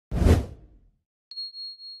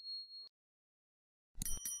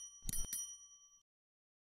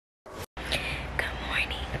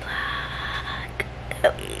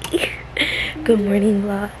Good morning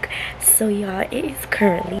vlog. So y'all, it's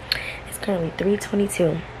currently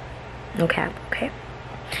 3:22. No cap, okay?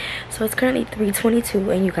 So it's currently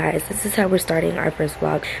 3:22, and you guys, this is how we're starting our first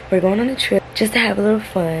vlog. We're going on a trip just to have a little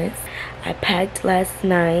fun. I packed last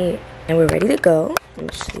night and we're ready to go. Let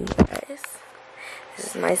me show you guys.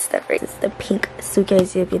 This is my stuff right. This is the pink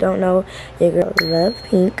suitcase. If you don't know, your girl love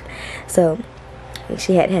pink. So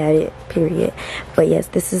she had it, period. But yes,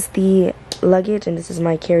 this is the luggage and this is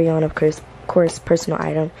my carry-on, of course, personal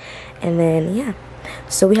item. And then yeah,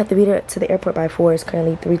 so we have to be there to the airport by 4. It's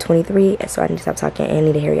currently 3:23, so I need to stop talking and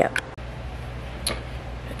need to hurry up.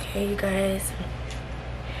 Okay, you guys,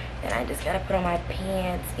 and I just gotta put on my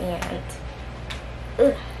pants and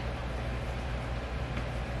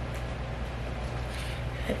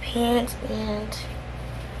my pants and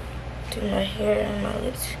do my hair and my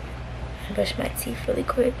lips and brush my teeth really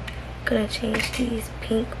quick. Gonna change these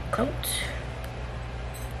pink coats.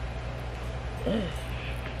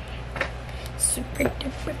 Super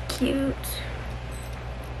duper cute.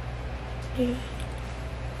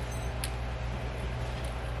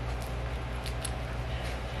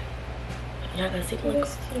 Y'all gonna see the look?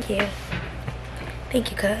 Yeah.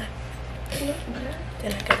 Thank you, cuz.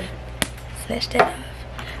 Then I gotta snatch that off.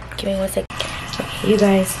 Give me 1 second. Okay, you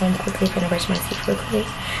guys, so I'm quickly gonna brush my teeth real quick.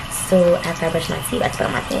 So after I brush my teeth, I put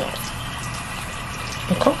on my pants.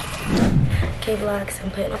 Okay. Okay, vlog, so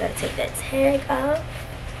I gotta take that tag off.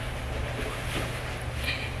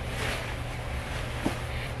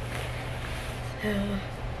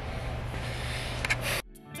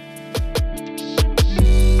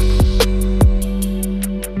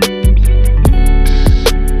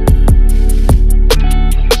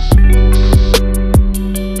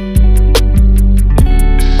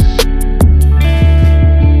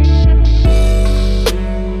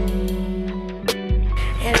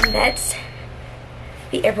 So that's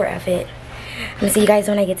the airport outfit. I'm gonna see you guys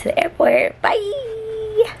when I get to the airport. Bye.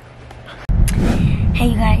 Hey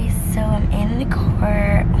you guys, so I'm in the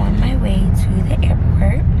car on my way to the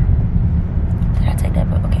airport. Did I take that?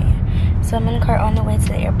 But okay. So I'm in the car on the way to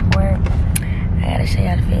the airport. I gotta show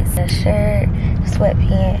y'all the fit. The shirt,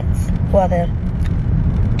 sweatpants, well the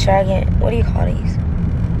jogging, what do you call these?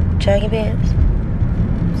 Jogging pants?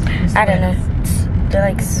 I don't know. They're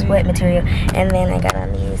like sweat material. And then I got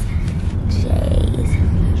on these J's.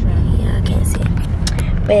 Yeah, I can't see.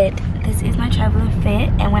 But this is my traveling fit.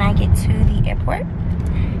 And when I get to the airport,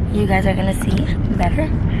 you guys are gonna see better.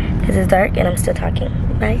 Because it's dark and I'm still talking.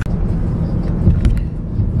 Bye.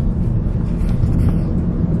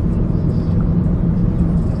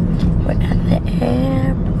 We're at the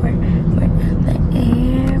airport. We're at the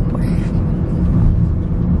airport.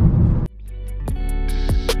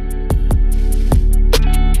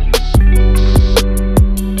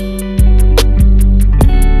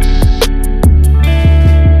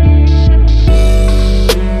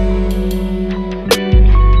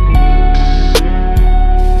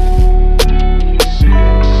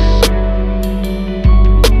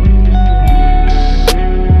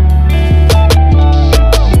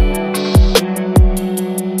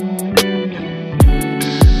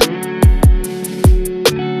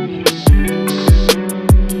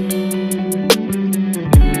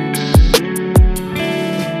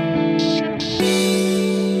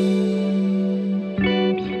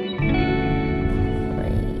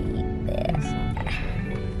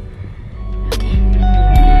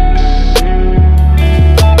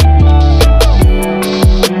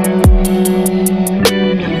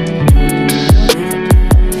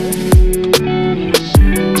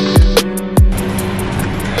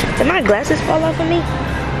 Did my glasses fall off of me?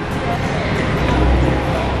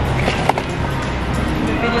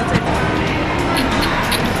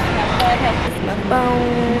 My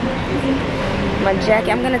phone, my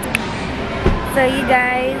jacket. I'm gonna. So you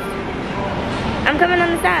guys, I'm coming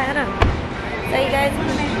on the side. Hold on. So you guys,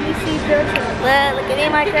 look at me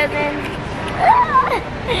and my cousin.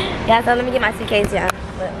 Yeah. So let me get my suitcase, y'all.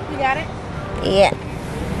 You got it? Yeah.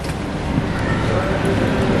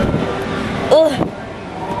 Ugh.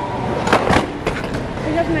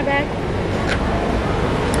 That's my bag.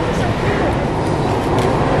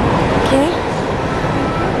 Okay.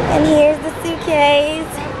 And here's the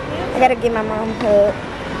suitcase. I gotta give my mom a hug.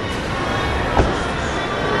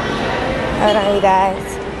 Hold on, you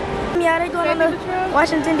guys. Yeah, they're going on the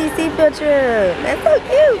Washington, D.C. field trip. That's so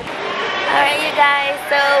cute. Alright, you guys.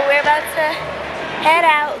 So we're about to head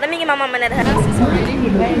out. Let me get my mom another hug.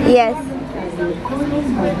 Yes. Okay.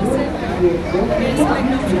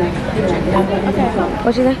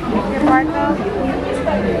 What you think? Your part though?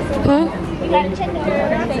 Hmm? I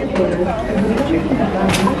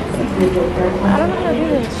don't know how to do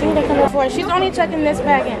this. She need to come up for it. She's only checking this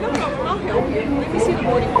bag in.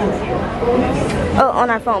 Oh, on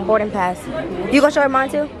our phone, boarding pass. You gonna show her mine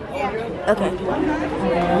too? Yeah. Okay.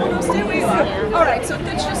 Stay where you are. Alright, so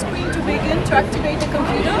touch the screen to begin to activate the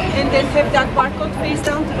computer and then have that barcode face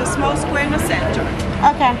down to the small square in the center.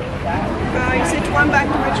 Okay. Is it one back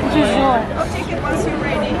to which one? Sure. I'll take it once you're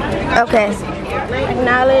ready. Okay.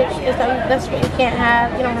 Acknowledge. That's what you can't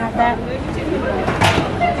have. You don't have that.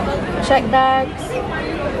 Check bags.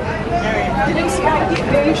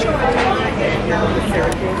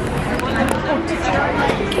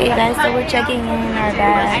 Okay, guys, so we're checking in our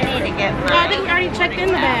bag. I think we already checked in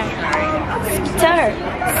the bag. Tell her.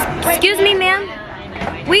 Excuse me, ma'am.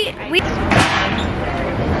 We.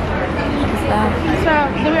 So,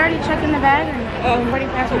 did we already check in the bag?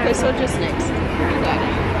 Okay, so just next. You got it.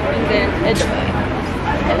 And then at the back.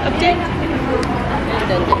 Update. And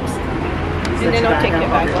then next. And then I'll take it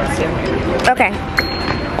back once you're ready. Okay.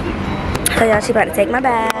 So y'all, she about to take my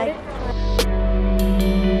bag.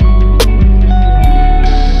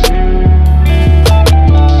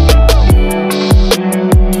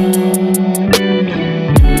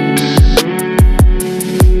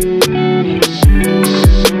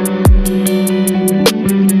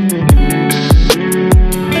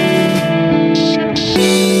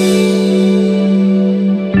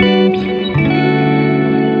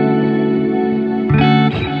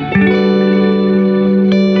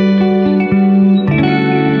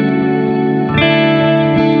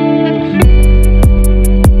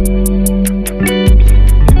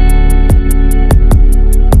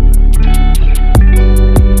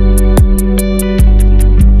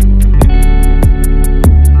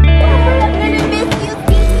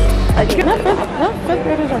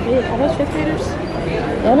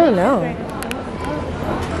 I don't know.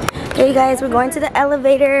 Okay, you guys, we're going to the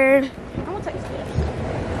elevator. I'm gonna take the stairs.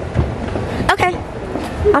 Okay.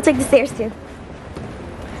 I'll take the stairs too.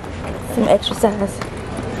 Some exercise.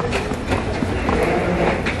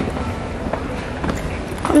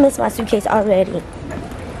 I miss my suitcase already. That'd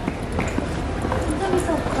be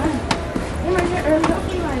so fun. You might get early. Don't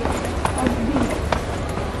be like,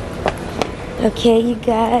 Okay, you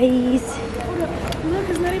guys. look,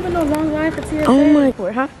 it's not even no long line for TSA. Oh my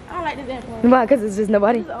god, huh? I don't like this airport. Why? Because it's just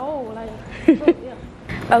nobody. It's old. Like, yeah.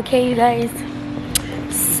 Okay, you guys.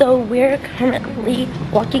 So we're currently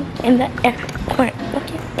walking in the airport.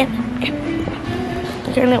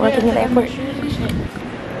 We're currently walking in the airport.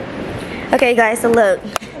 Okay, guys. So look.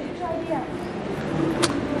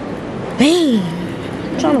 Dang,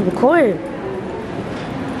 I'm trying to record.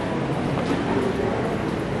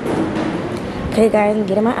 Okay, guys, I'm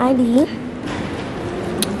getting my ID.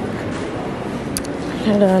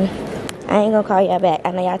 Hold on. I ain't gonna call y'all back.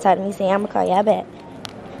 I know y'all tired of me saying I'm gonna call y'all back.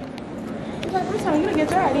 I'm telling you to get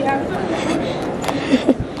your ID out.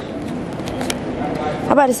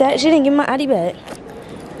 I'm about to say she didn't give me my ID back.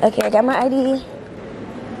 Okay, I got my ID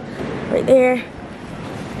right there.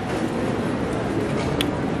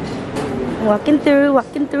 Walking through. Look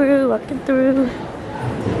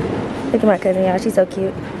at my cousin, y'all. She's so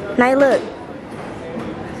cute. Now look.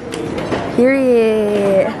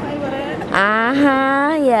 Period.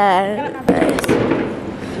 Yeah.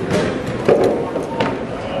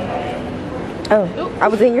 Oh, I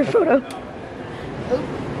was in your photo.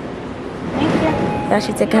 Thank you. Now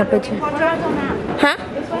she took her picture. Huh?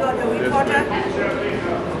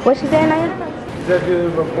 What she saying, Naya? She said you're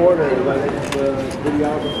the reporter, like the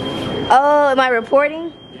videographer. Oh, am I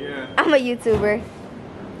reporting? Yeah. I'm a YouTuber.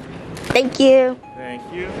 Thank you. Thank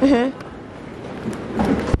you.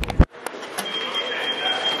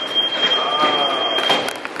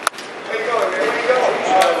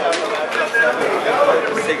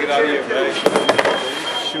 Take it out of your bag.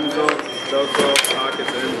 Shoes off, belts off,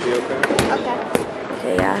 pockets, empty, okay?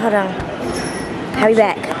 Okay, y'all, hold on. I'll be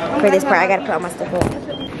back for this part. I gotta put all my stuff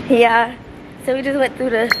on. Yeah. So we just went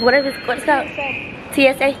through the what's it called?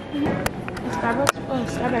 TSA. Starbucks? Oh,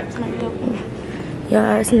 Starbucks might be open.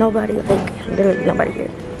 Yeah, there's nobody, like literally nobody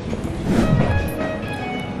here.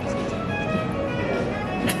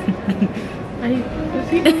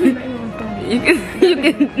 You can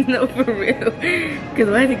no, for real. Cause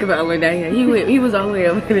when I think about Lil down here, he was all the way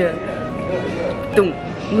over there. Look.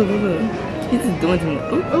 He's just doing too much.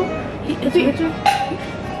 Oh, Is he itching?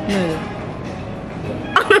 no.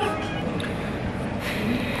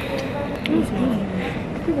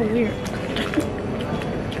 People weird.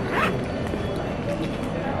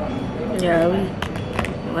 Yeah, we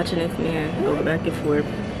watching this man go back and forth.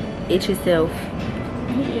 Itch yourself.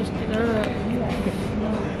 He itched it up.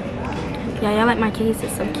 Yeah, y'all like my case,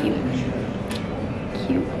 it's so cute.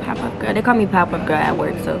 cute. Pop-up girl. They call me pop-up girl at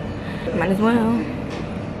work, so might as well.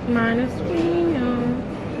 Might as well.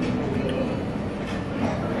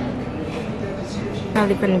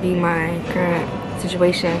 Probably gonna be my current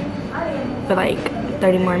situation for like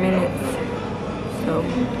 30 more minutes. So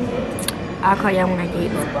I'll call y'all when I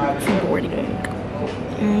get some boarding.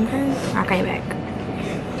 Okay, I'll call you back.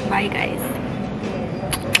 Bye, you guys.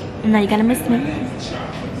 Now you gonna miss me.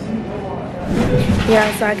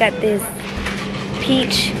 Yeah, so I got this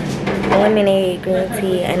peach lemonade green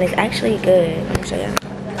tea, and it's actually good. Let me show you.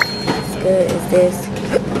 It's good. It's this.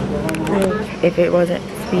 If it wasn't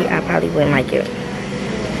sweet, I probably wouldn't like it.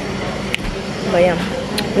 But yeah,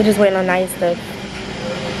 we're just waiting on nice stuff.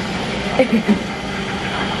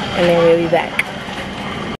 And then we'll be back.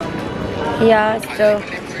 Yeah, so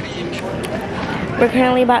we're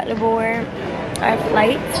currently about to board our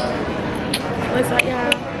flight. Looks like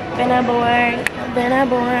y'all been aboard.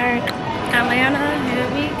 Atlanta, here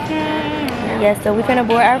we come. Yeah, so we're gonna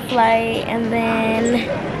board our flight and then,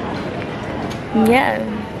 yeah.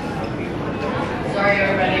 Sorry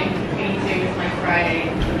everybody, 82 is my Friday,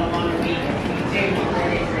 it's been a long week. 82,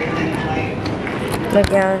 Look,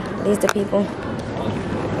 y'all, these the people.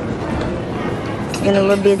 It's getting a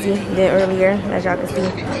little busy than earlier, as y'all can see.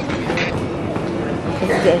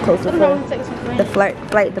 It's getting closer to the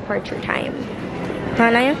flight departure time. Huh,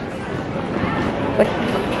 Naya? What?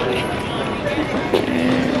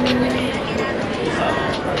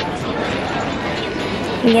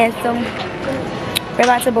 Yeah, so we're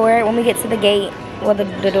about to board. When we get to the gate, well, the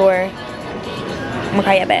door, I'm gonna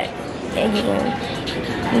call you back. And you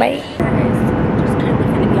can, bye. Just currently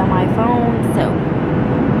gonna be on my phone, so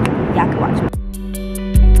y'all can watch me.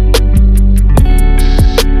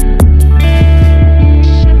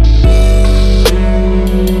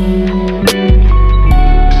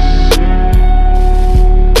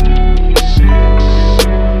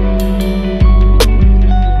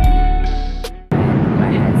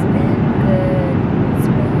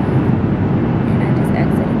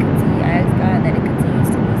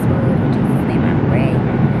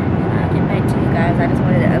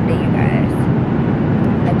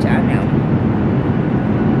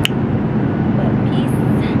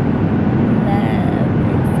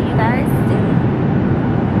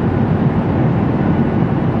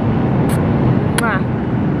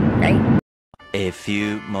 A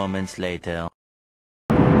few moments later.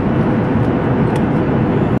 Okay,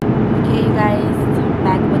 you guys,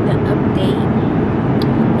 back with the update.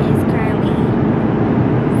 It's currently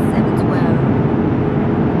 7:12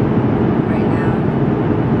 right now.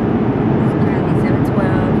 It's currently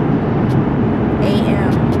 7:12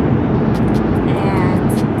 a.m.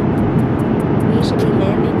 and we should be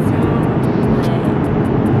landing soon, but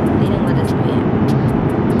they didn't let us know yet.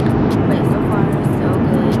 But so far, so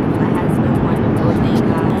good. The flight has been wonderful, thank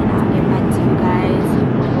God. And I'll get back to you guys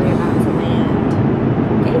when we're about to land.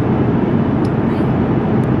 Okay? Bye.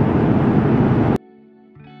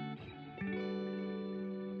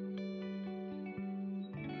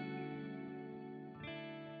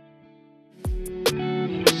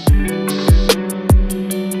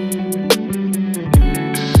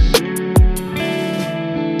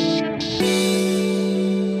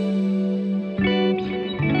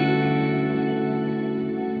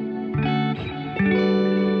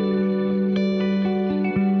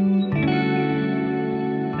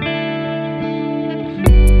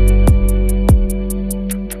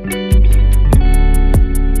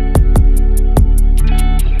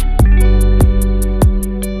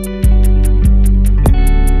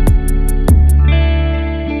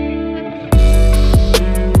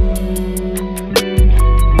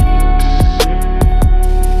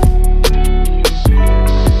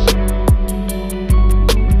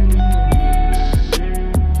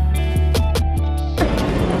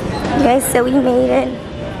 Guys, so we made it.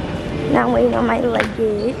 Now I'm waiting on my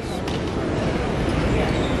luggage.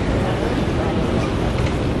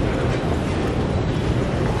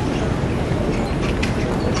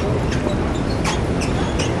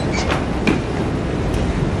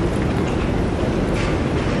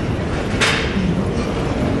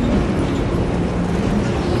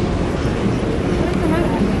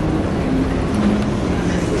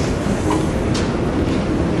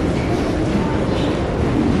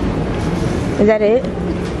 Is that it?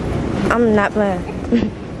 I'm not playing.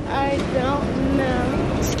 I don't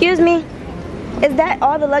know. Excuse me. Is that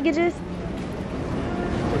all the luggages?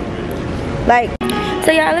 Like,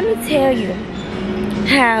 so y'all, let me tell you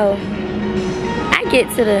how I get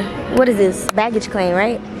to the, what is this, baggage claim,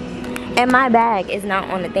 right? And my bag is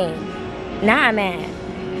not on the thing. Now I'm mad.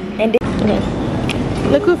 And then, okay.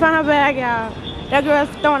 Look who found her bag, y'all. That girl's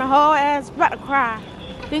throwing a whole ass, about to cry.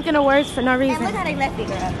 thinking of words for no And reason. look how they left it,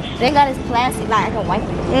 girl. Thank God it's plastic, like I can wipe it.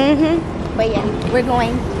 Mm-hmm. But yeah, we're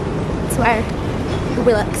going to our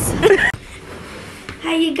Willux.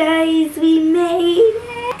 Hi you guys, we made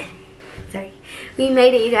it. Sorry, we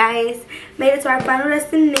made it, you guys. Made it to our final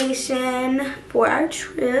destination for our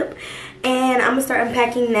trip, and I'm gonna start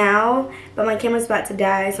unpacking now. But my camera's about to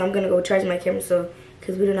die, so I'm gonna go charge my camera. So,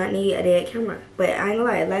 because we do not need a dead camera. But I ain't gonna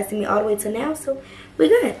lie, it lasted me all the way to now, so we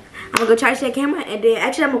good. I'm gonna go charge that camera, and then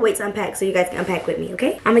actually I'm gonna wait to unpack so you guys can unpack with me,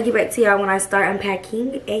 okay? I'm gonna get back to y'all when I start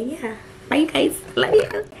unpacking, and yeah, bye you guys, love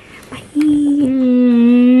you. Bye.